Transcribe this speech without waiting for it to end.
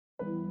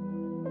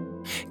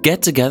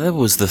Get Together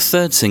was the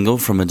third single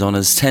from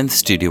Madonna's 10th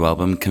studio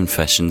album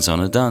Confessions on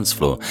a Dance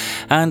Floor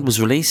and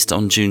was released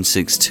on June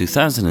 6,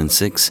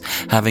 2006,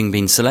 having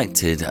been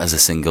selected as a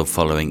single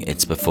following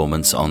its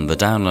performance on the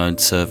download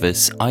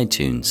service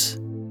iTunes.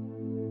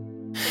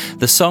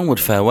 The song would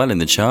fare well in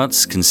the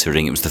charts,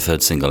 considering it was the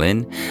third single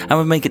in, and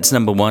would make its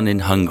number one in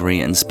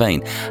Hungary and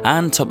Spain,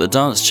 and top the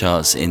dance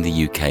charts in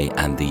the UK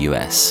and the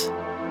US.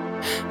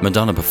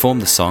 Madonna performed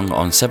the song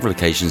on several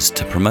occasions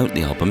to promote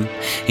the album,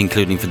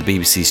 including for the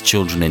BBC's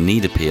Children in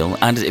Need appeal,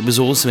 and it was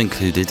also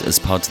included as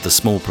part of the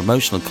small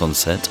promotional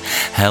concert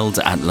held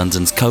at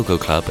London's Coco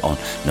Club on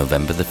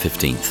November the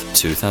 15th,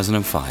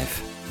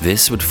 2005.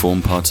 This would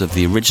form part of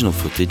the original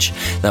footage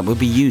that would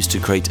be used to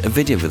create a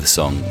video for the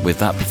song, with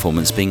that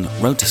performance being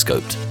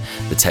rotoscoped,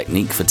 the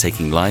technique for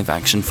taking live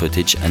action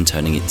footage and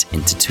turning it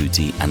into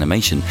 2D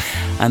animation,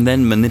 and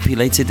then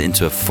manipulated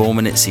into a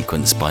 4-minute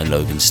sequence by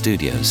Logan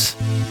Studios.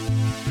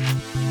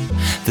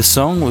 The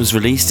song was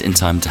released in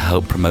time to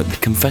help promote the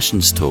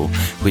Confessions tour,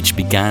 which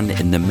began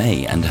in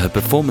May, and her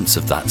performance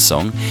of that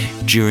song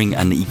during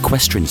an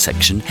equestrian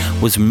section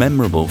was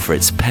memorable for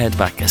its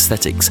pared-back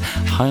aesthetics,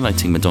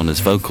 highlighting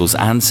Madonna's vocals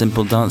and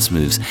simple dance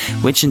moves,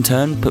 which in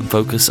turn put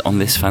focus on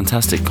this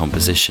fantastic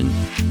composition.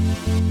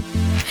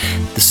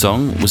 The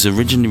song was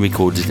originally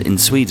recorded in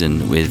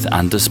Sweden with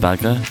Anders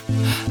Bagge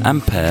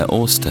and Per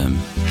Åström,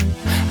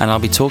 and I'll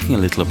be talking a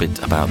little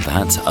bit about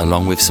that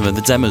along with some of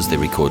the demos they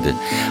recorded,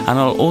 and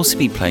I'll also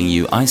be playing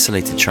you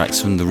isolated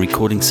tracks from the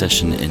recording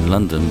session in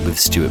London with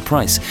Stuart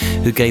Price,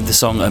 who gave the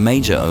song a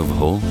major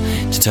overhaul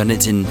to turn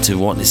it into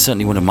what is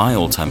certainly one of my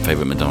all-time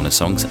favourite Madonna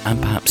songs,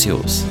 and perhaps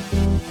yours.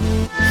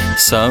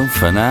 So,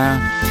 for now,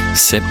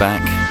 sit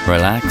back,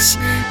 relax,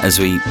 as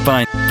we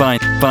find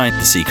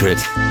the secret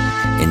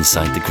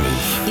inside the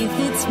groove. If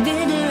it's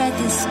bitter at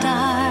the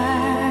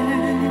start,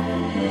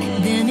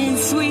 then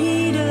it's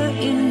sweeter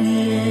in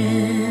the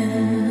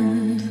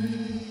end.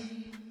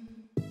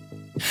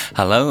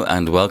 Hello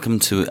and welcome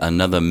to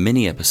another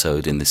mini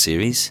episode in the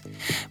series.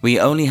 We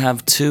only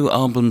have 2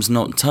 albums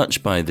not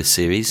touched by this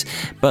series,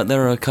 but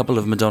there are a couple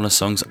of Madonna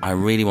songs I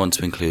really want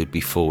to include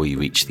before we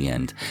reach the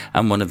end,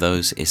 and one of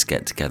those is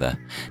Get Together.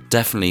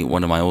 Definitely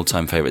one of my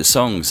all-time favourite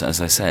songs,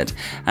 as I said,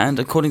 and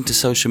according to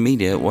social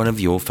media, one of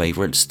your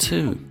favourites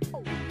too.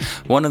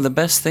 One of the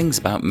best things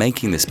about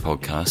making this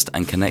podcast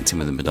and connecting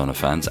with the Madonna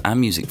fans and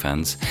music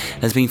fans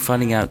has been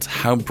finding out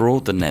how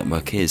broad the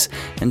network is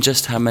and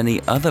just how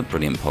many other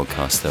brilliant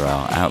podcasts there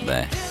are out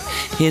there.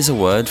 Here's a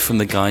word from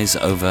the guys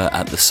over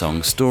at the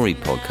Song Story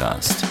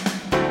podcast.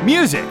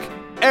 Music.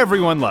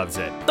 Everyone loves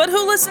it. But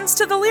who listens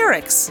to the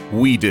lyrics?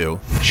 We do.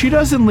 She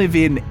doesn't live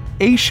in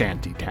a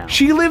shantytown.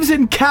 She lives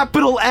in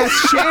capital S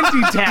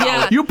shantytown.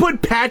 Yeah. You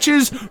put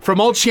patches from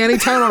old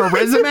shantytown on a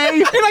resume,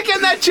 you're not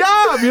getting that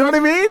job. You know what I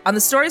mean? On the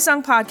Story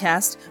Song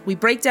podcast, we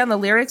break down the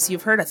lyrics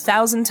you've heard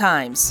 1,000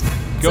 times.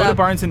 Go to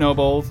Barnes &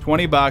 Noble,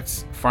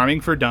 $20,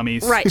 Farming for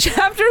Dummies. Right.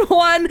 Chapter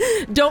 1,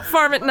 don't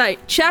farm at night.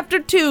 Chapter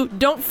 2,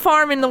 don't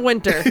farm in the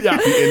winter. Yeah.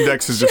 The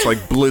index is just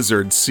like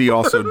Blizzard. See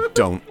also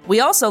don't. We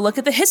also look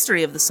at the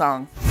history of the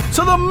song.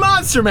 So the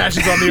Monster Mash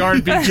is on the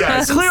R&B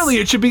jazz. Clearly,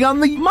 it should be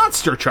on the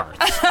monster charts.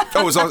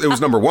 Oh, it was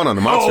number 1 on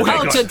the Monster.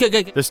 okay. Oh,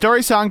 good. The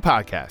Story Song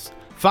Podcast.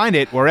 Find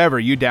it wherever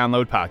you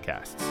download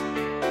podcasts.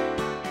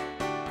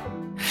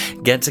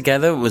 Get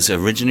Together was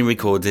originally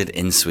recorded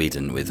in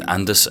Sweden with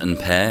Anders and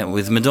Per,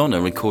 with Madonna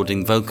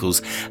recording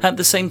vocals at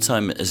the same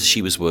time as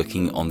she was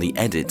working on the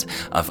edit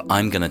of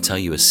I'm Gonna Tell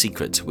You a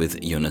Secret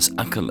with Jonas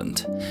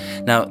Åkerlund.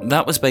 Now,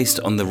 that was based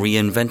on the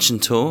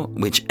Reinvention Tour,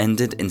 which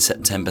ended in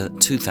September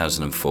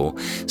 2004,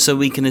 so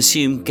we can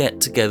assume Get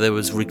Together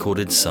was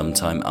recorded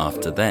sometime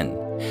after then.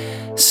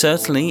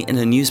 Certainly, in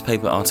a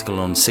newspaper article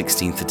on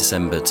 16th of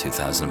December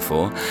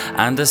 2004,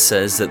 Anders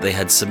says that they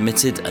had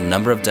submitted a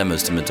number of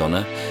demos to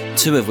Madonna,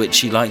 2 of which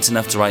she liked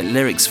enough to write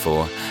lyrics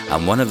for,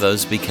 and one of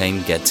those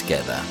became Get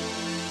Together.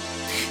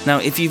 Now,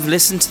 if you've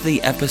listened to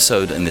the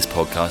episode in this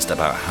podcast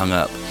about Hung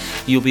Up,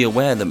 you'll be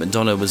aware that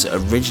Madonna was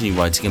originally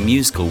writing a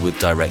musical with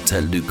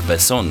director Luc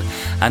Besson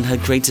and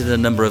had created a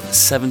number of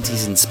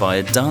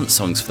 70s-inspired dance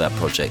songs for that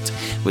project,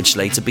 which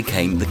later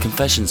became the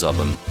Confessions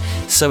album.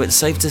 So it's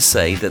safe to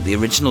say that the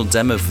original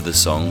demo for the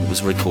song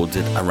was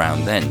recorded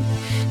around then.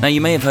 Now, you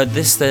may have heard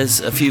this,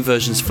 there's a few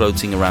versions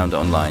floating around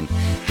online,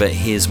 but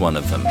here's one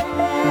of them.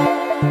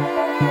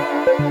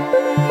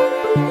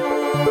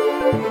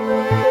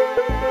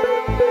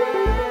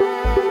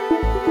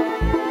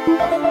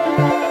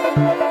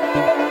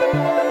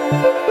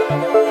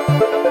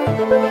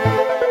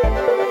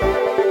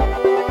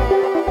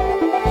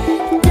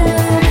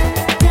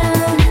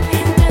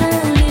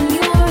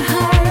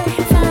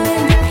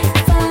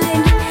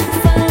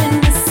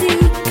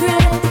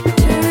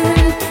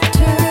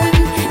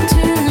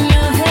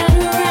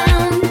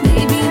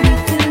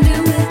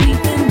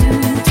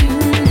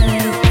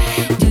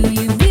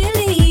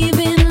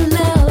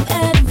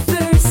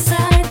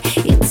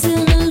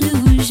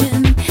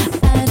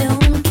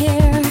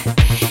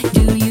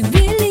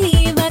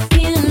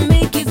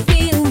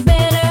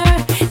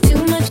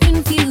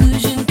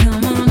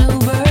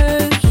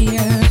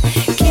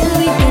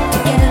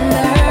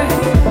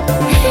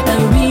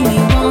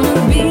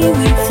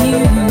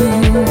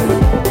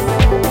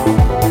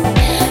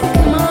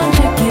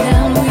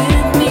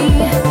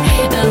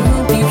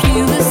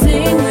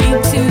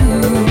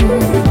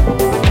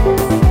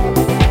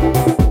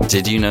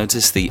 you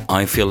notice the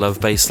I Feel Love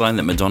bass line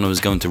that Madonna was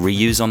going to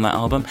reuse on that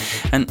album?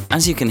 And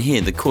as you can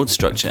hear, the chord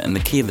structure and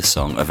the key of the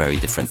song are very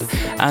different,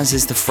 as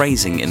is the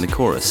phrasing in the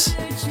chorus.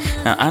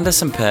 Now,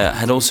 Anderson Paak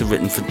had also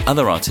written for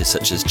other artists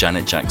such as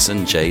Janet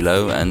Jackson,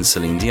 J-Lo and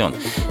Celine Dion,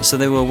 so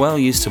they were well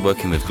used to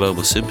working with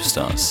global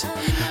superstars.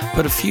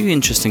 But a few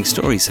interesting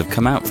stories have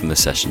come out from the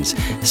sessions,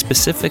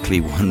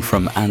 specifically one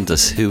from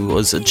Anders, who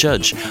was a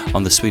judge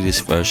on the Swedish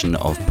version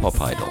of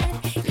Pop Idol.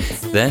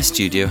 Their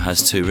studio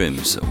has 2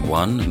 rooms,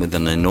 one with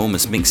an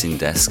enormous mixing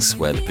desks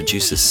where the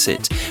producers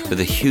sit, with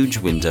a huge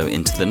window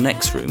into the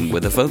next room where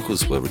the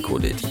vocals were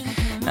recorded.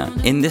 Now,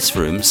 in this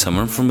room,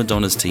 someone from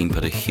Madonna's team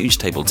put a huge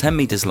table 10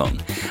 meters long,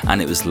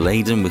 and it was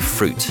laden with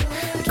fruit.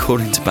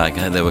 According to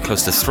Bagger, there were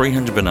close to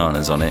 300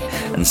 bananas on it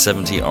and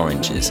 70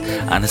 oranges,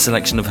 and a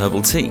selection of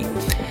herbal tea.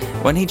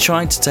 When he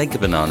tried to take a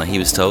banana, he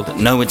was told,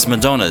 "No, it's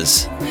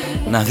Madonna's."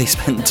 Now, they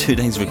spent 2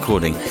 days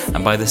recording,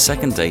 and by the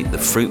second day, the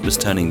fruit was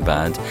turning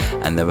bad,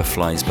 and there were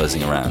flies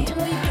buzzing around.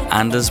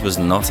 Anders was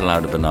not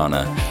allowed a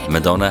banana.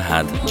 Madonna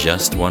had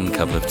just 1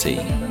 cup of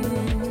tea.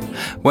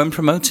 When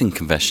promoting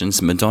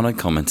Confessions, Madonna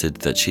commented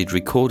that she'd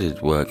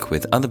recorded work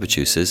with other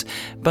producers,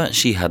 but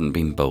she hadn't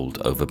been bowled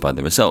over by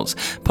the results.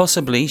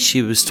 Possibly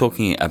she was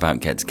talking about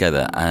Get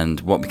Together,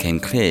 and what became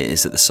clear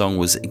is that the song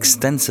was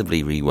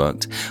extensively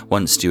reworked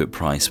once Stuart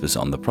Price was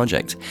on the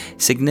project.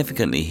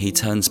 Significantly, he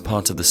turns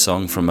part of the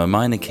song from a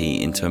minor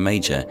key into a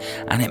major,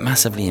 and it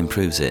massively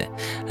improves it.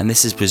 And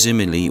this is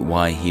presumably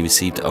why he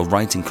received a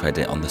writing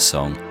credit on the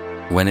song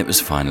when it was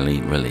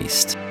finally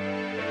released.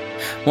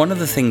 One of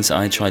the things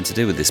I tried to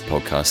do with this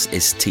podcast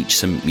is teach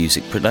some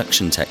music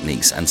production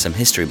techniques and some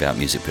history about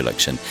music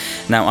production.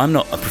 Now, I'm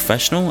not a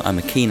professional, I'm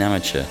a keen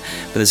amateur,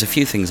 but there's a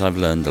few things I've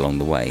learned along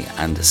the way,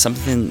 and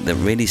something that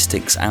really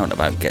sticks out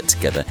about Get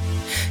Together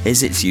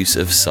is its use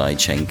of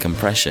sidechain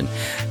compression.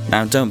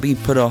 Now, don't be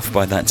put off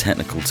by that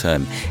technical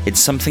term.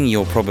 It's something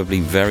you're probably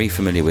very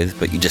familiar with,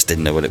 but you just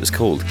didn't know what it was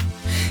called.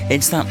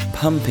 It's that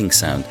pumping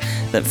sound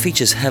that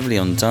features heavily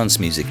on dance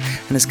music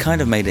and has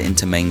kind of made it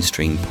into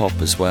mainstream pop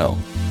as well.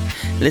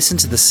 Listen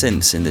to the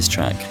synths in this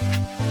track.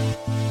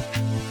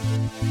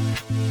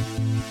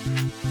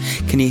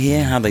 Can you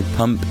hear how they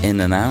pump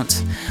in and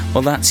out?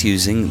 Well, that's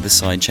using the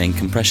sidechain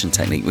compression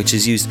technique, which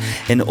is used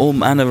in all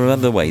manner of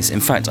other ways. In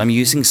fact, I'm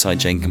using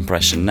sidechain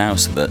compression now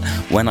so that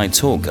when I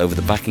talk over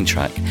the backing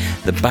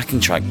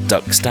track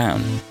ducks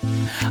down.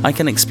 I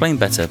can explain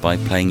better by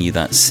playing you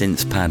that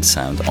synth pad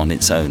sound on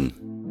its own.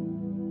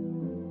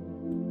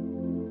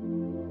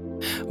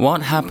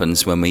 What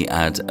happens when we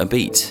add a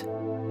beat?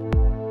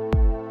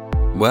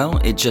 Well,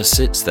 it just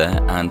sits there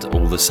and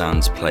all the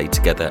sounds play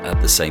together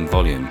at the same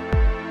volume.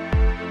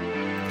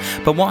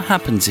 But what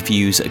happens if you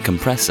use a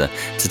compressor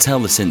to tell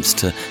the synths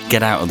to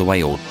get out of the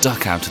way or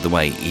duck out of the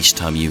way each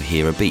time you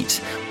hear a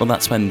beat? Well,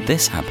 that's when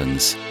this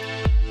happens.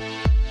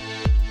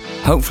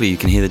 Hopefully you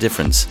can hear the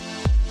difference.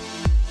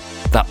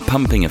 That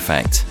pumping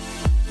effect.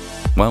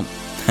 Well,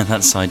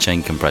 that's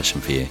sidechain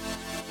compression for you.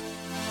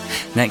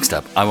 Next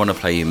up, I want to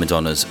play you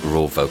Madonna's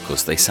raw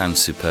vocals. They sound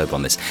superb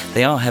on this.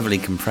 They are heavily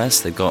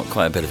compressed, they've got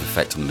quite a bit of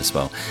effect on them as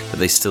well, but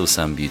they still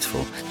sound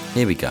beautiful.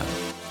 Here we go.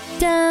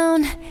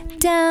 Down,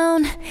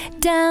 down,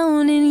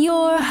 down in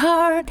your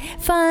heart.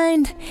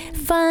 Find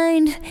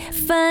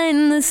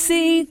the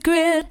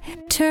secret.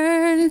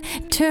 Turn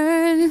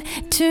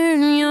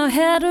your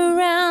head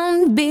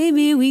around.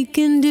 Baby, we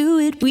can do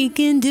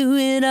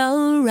it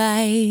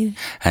alright.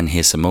 And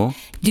here's some more.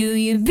 Do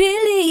you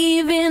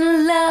believe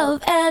in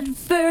love at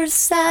first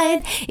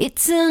sight?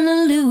 It's an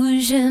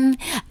illusion,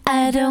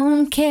 I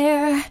don't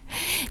care.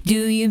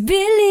 Do you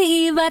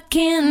believe I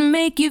can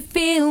make you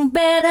feel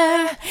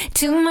better?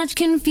 Too much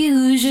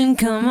confusion,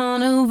 come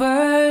on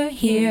over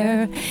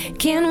here.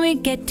 Can we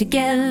get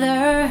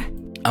together?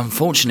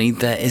 Unfortunately,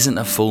 there isn't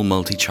a full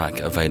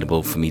multi-track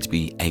available for me to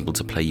be able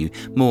to play you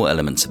more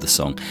elements of the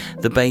song.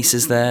 The bass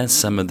is there,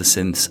 some of the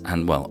synths,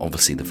 and well,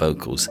 obviously the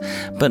vocals,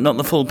 but not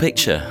the full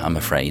picture, I'm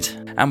afraid.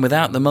 And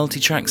without the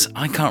multi-tracks,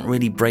 I can't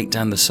really break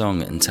down the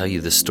song and tell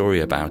you the story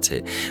about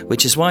it,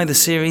 which is why the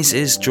series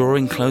is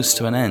drawing close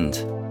to an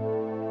end.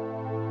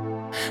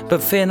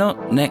 But fear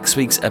not, next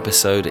week's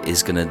episode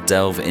is going to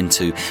delve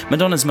into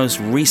Madonna's most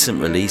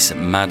recent release,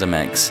 Madam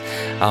X.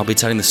 I'll be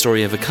telling the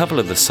story of a couple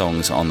of the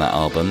songs on that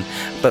album,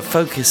 but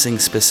focusing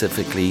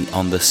specifically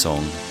on the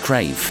song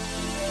Crave.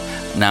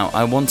 Now,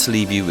 I want to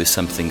leave you with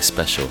something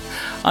special.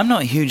 I'm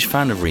not a huge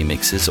fan of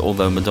remixes,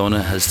 although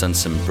Madonna has done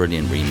some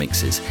brilliant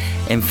remixes.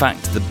 In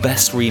fact, the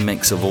best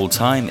remix of all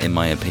time, in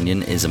my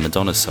opinion, is a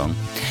Madonna song,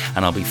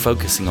 and I'll be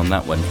focusing on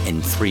that one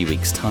in 3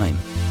 weeks' time.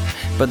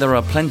 But there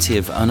are plenty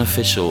of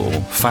unofficial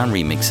or fan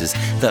remixes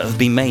that have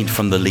been made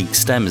from the leaked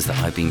stems that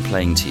I've been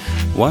playing to you.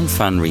 One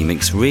fan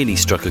remix really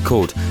struck a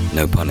chord,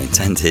 no pun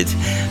intended,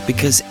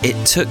 because it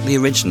took the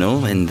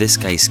original, in this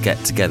case Get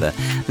Together,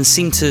 and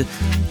seemed to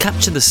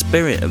capture the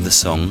spirit of the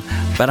song,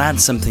 but add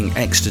something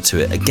extra to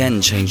it,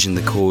 again changing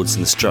the chords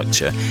and the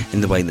structure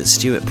in the way that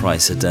Stuart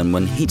Price had done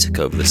when he took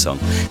over the song.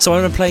 So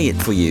I want to play it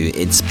for you.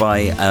 It's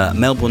by a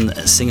Melbourne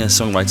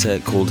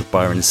singer-songwriter called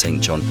Byron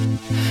St. John.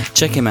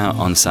 Check him out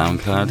on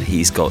SoundCloud.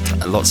 He's got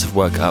lots of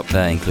work up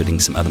there, including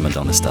some other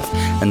Madonna stuff.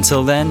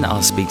 Until then,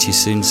 I'll speak to you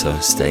soon, so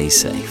stay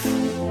safe.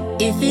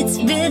 If it's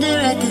bitter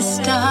at the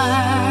start,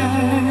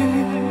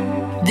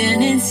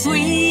 then it's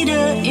sweeter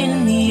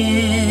in the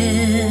end.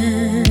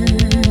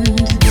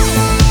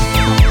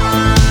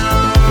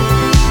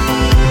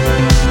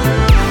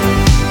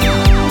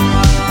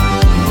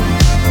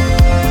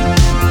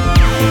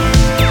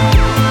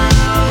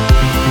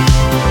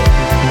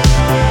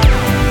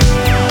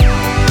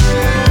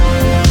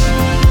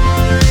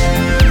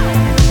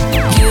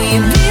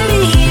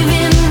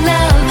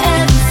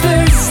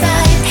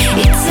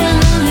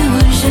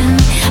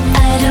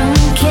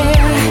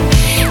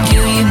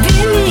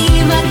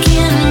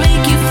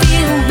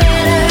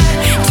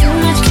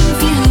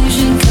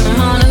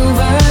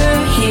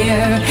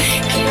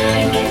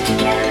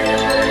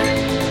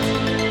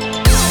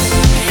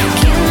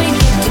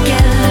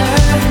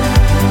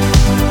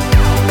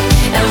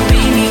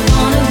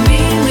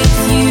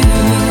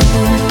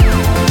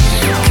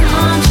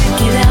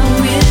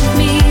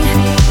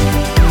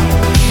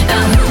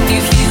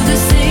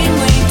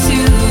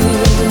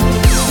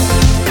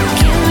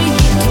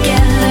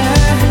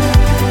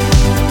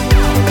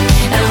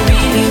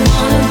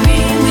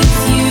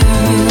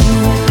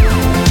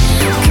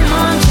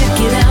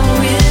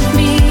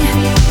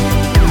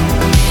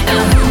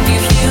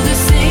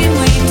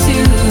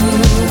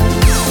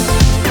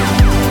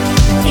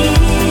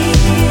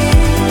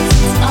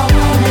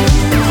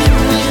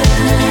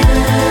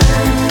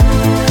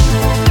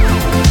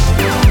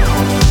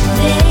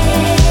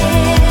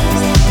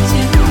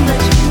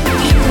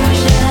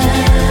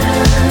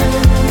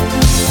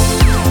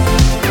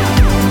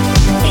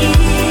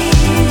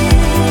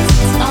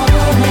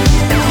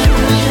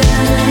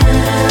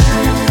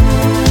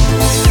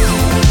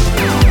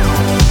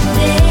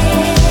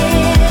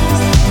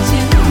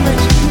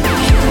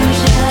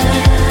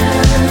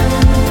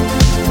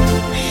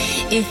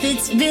 If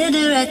it's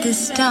bitter at the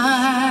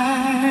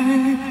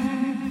start,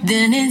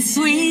 then it's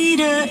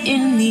sweeter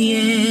in the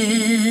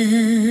end.